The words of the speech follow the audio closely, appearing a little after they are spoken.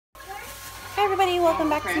Hi everybody, welcome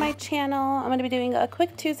back to my channel. I'm going to be doing a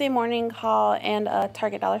quick Tuesday morning haul and a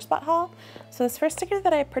Target Dollar Spot haul. So this first sticker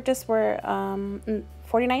that I purchased were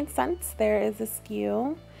 49 cents. There is a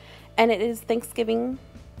SKU and it is Thanksgiving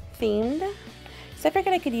themed. So I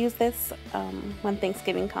figured I could use this when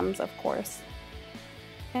Thanksgiving comes, of course.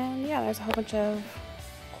 And yeah, there's a whole bunch of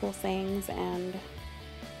cool sayings and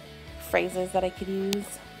phrases that I could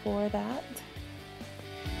use for that.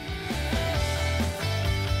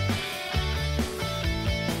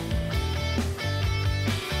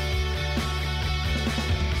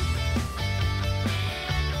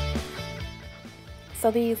 So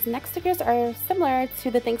these next stickers are similar to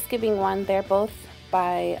the Thanksgiving one. They're both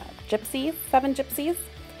by Gypsies, 7 Gypsies.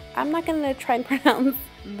 I'm not going to try and pronounce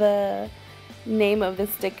the name of the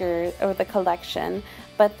sticker or the collection,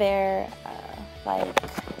 but they're like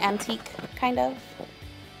antique kind of.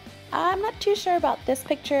 I'm not too sure about this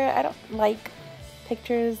picture. I don't like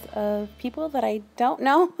pictures of people that I don't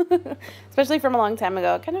know, especially from a long time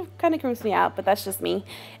ago. It kind of creeps me out, but that's just me.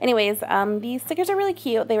 Anyways, these stickers are really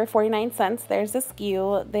cute. They were 49 cents. There's the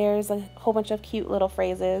SKU. There's a whole bunch of cute little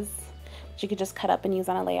phrases that you could just cut up and use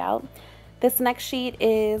on a layout. This next sheet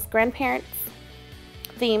is grandparents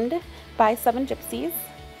themed by 7 Gypsies,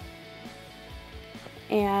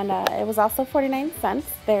 and it was also 49 cents.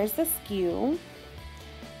 There's the SKU,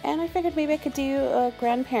 and I figured maybe I could do a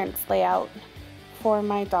grandparents layout for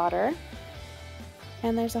my daughter.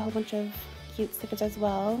 And there's a whole bunch of cute stickers as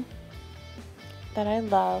well that I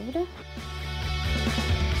loved.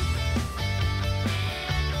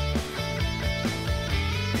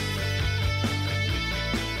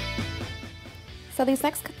 So these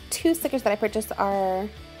next 2 stickers that I purchased are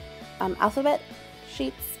alphabet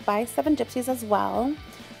sheets by 7 Gypsies as well.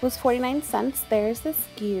 It was 49 cents. There's the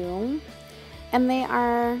SKU, and they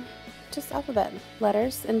are just alphabet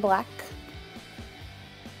letters in black.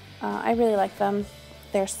 I really like them.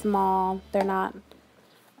 They're small, they're not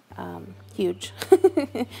huge.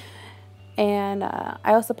 And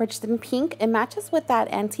I also purchased it in pink. It matches with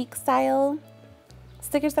that antique style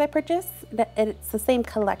stickers that I purchased. It's the same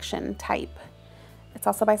collection type. It's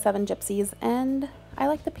also by 7 Gypsies, and I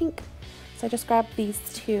like the pink. So I just grabbed these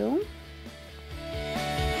 2.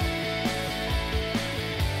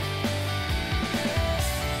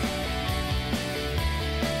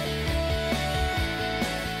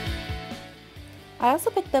 I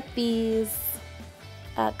also picked up these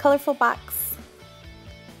colorful box.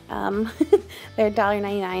 They're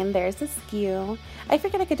 $1.99. There's the SKU. I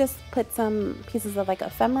figured I could just put some pieces of like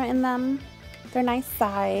ephemera in them. They're nice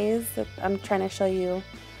size. I'm trying to show you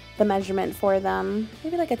the measurement for them.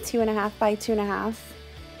 Maybe like a 2.5 by 2.5.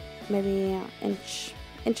 Maybe an inch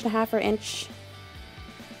and a half or inch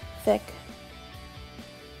thick.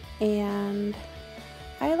 And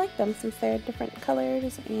I like them since they're different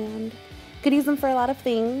colors and could use them for a lot of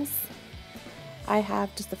things. I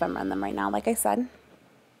have just ephemera in them right now, like I said.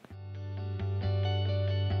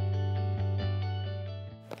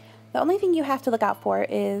 The only thing you have to look out for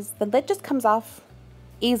is the lid just comes off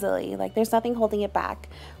easily. Like there's nothing holding it back.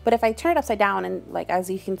 But if I turn it upside down and like as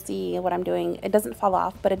you can see what I'm doing, it doesn't fall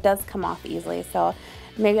off, but it does come off easily. So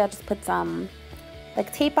maybe I'll just put some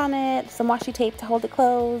like tape on it, some washi tape to hold it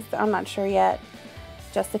closed. I'm not sure yet.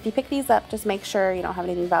 Just if you pick these up, just make sure you don't have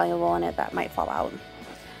anything valuable in it that might fall out.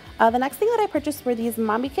 The next thing that I purchased were these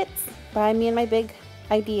mommy kits by Me and My Big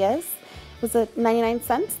Ideas. It was at 99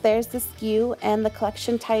 cents. There's the SKU, and the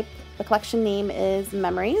collection type, the collection name is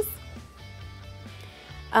Memories.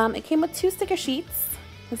 It came with 2 sticker sheets.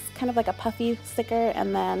 This is kind of like a puffy sticker,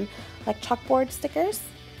 and then like chalkboard stickers,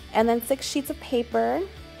 and then 6 sheets of paper.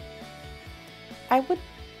 I would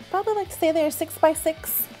probably like to say they're 6 by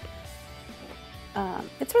 6.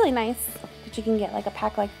 It's really nice that you can get like a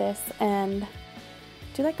pack like this and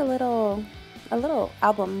do like a little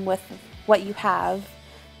album with what you have.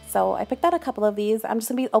 So I picked out a couple of these. I'm just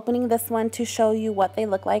gonna be opening this one to show you what they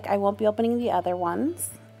look like. I won't be opening the other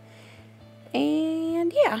ones.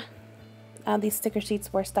 And yeah, these sticker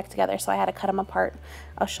sheets were stuck together, so I had to cut them apart.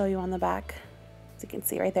 I'll show you on the back. As you can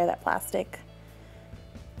see right there, that plastic.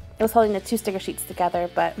 It was holding the 2 sticker sheets together,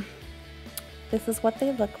 but this is what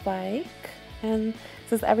they look like. And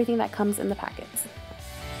this is everything that comes in the packets.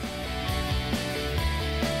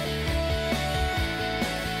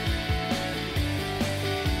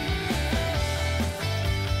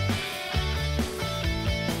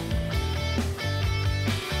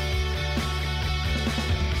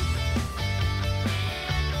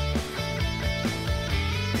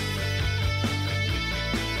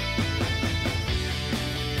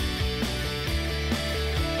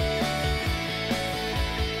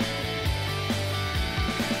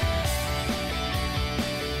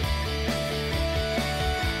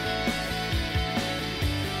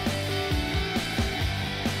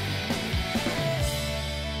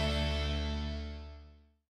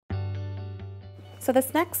 So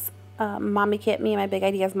this next mommy kit, me and my Big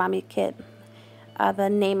Ideas mommy kit, the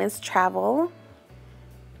name is Travel.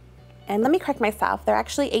 And let me correct myself, they're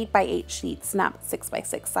actually 8x8 sheets, not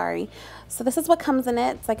 6x6, sorry. So this is what comes in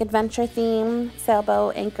it. It's like adventure theme,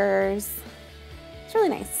 sailboat, anchors. It's really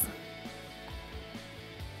nice.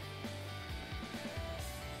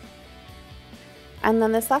 And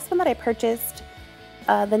then this last one that I purchased,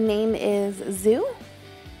 the name is Zoo.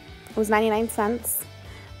 It was 99 cents.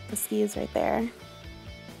 The ski is right there.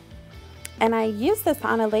 And I used this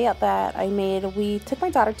on a layout that I made. We took my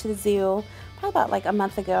daughter to the zoo probably about like a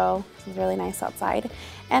month ago. It was really nice outside.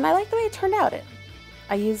 And I like the way it turned out.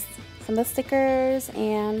 I used some of the stickers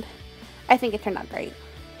and I think it turned out great.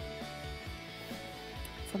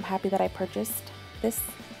 So I'm happy that I purchased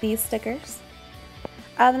these stickers.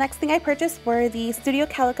 The next thing I purchased were the Studio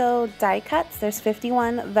Calico die cuts. There's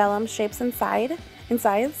 51 vellum shapes inside.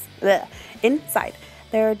 They're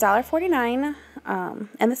 $1.49.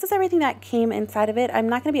 And this is everything that came inside of it. I'm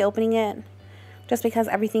not going to be opening it just because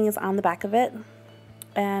everything is on the back of it.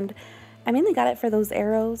 And I mainly got it for those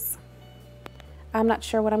arrows. I'm not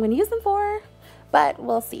sure what I'm going to use them for, but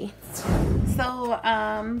we'll see. So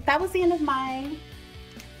that was the end of my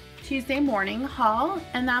Tuesday morning haul.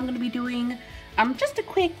 And now I'm going to be doing just a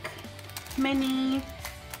quick mini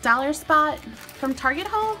dollar spot from Target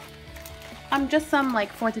haul. Just some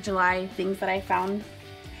like 4th of July things that I found.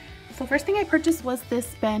 So first thing I purchased was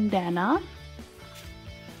this bandana.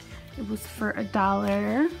 It was for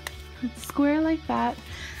 $1. It's square like that.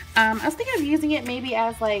 I was thinking of using it maybe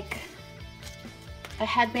as like a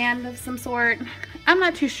headband of some sort. I'm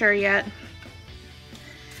not too sure yet.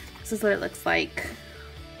 This is what it looks like.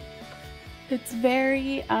 It's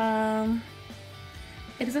very, it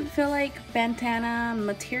doesn't feel like bandana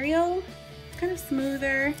material. It's kind of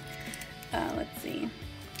smoother. Let's see.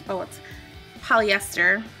 Oh, it's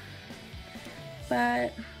polyester.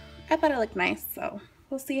 But I thought it looked nice, so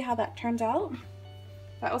we'll see how that turns out.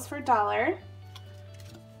 That was for $1.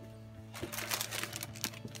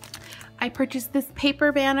 I purchased this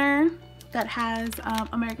paper banner that has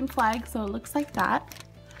American flag, so it looks like that.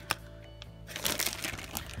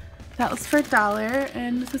 That was for $1,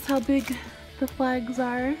 and this is how big the flags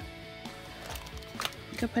are.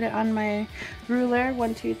 I could put it on my ruler.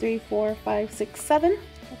 1, 2, 3, 4, 5, 6, 7.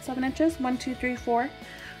 That's 7 inches. 1, 2, 3, 4,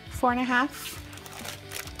 4.5.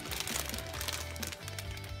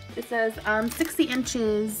 It says 60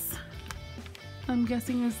 inches, I'm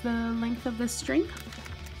guessing is the length of this string.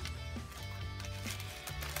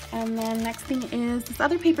 And then next thing is this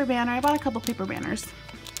other paper banner. I bought a couple paper banners.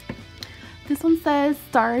 This one says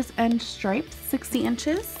Stars and Stripes, 60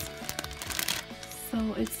 inches. So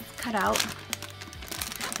it's cut out.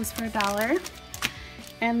 It was for $1.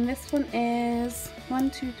 And this one is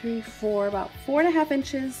 1, 2, 3, 4, about 4.5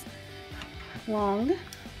 inches long.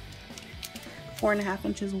 4.5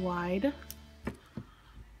 inches wide.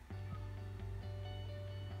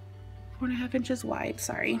 4.5 inches wide,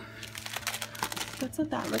 sorry. That's what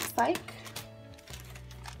that looks like.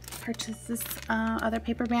 Purchased this other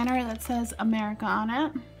paper banner that says America on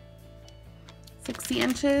it. 60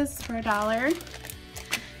 inches for $1.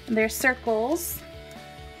 And there's circles.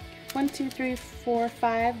 1, 2, 3, 4,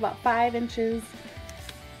 5, about 5 inches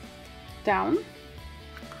down.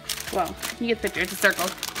 Well, you get the picture, it's a circle.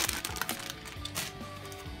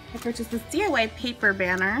 I purchased this DIY paper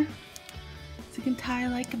banner. So you can tie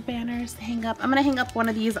like banners to hang up. I'm gonna hang up one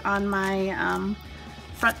of these on my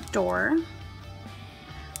front door.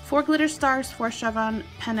 4 glitter stars, 4 chevron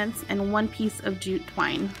pennants, and 1 piece of jute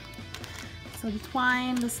twine. So the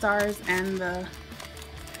twine, the stars, and the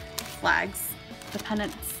flags, the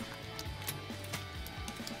pennants.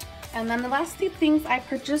 And then the last 2 things I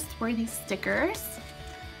purchased were these stickers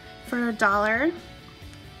for $1.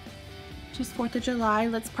 Just 4th of July,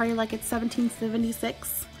 let's party like it's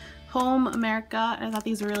 1776. Home America. I thought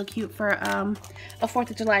these were really cute for a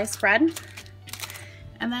 4th of July spread.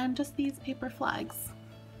 And then just these paper flags.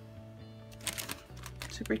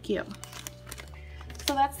 Super cute.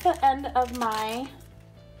 So that's the end of my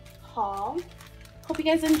haul. Hope you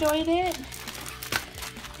guys enjoyed it.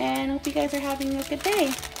 And hope you guys are having a good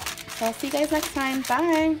day. So I'll see you guys next time.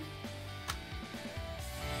 Bye.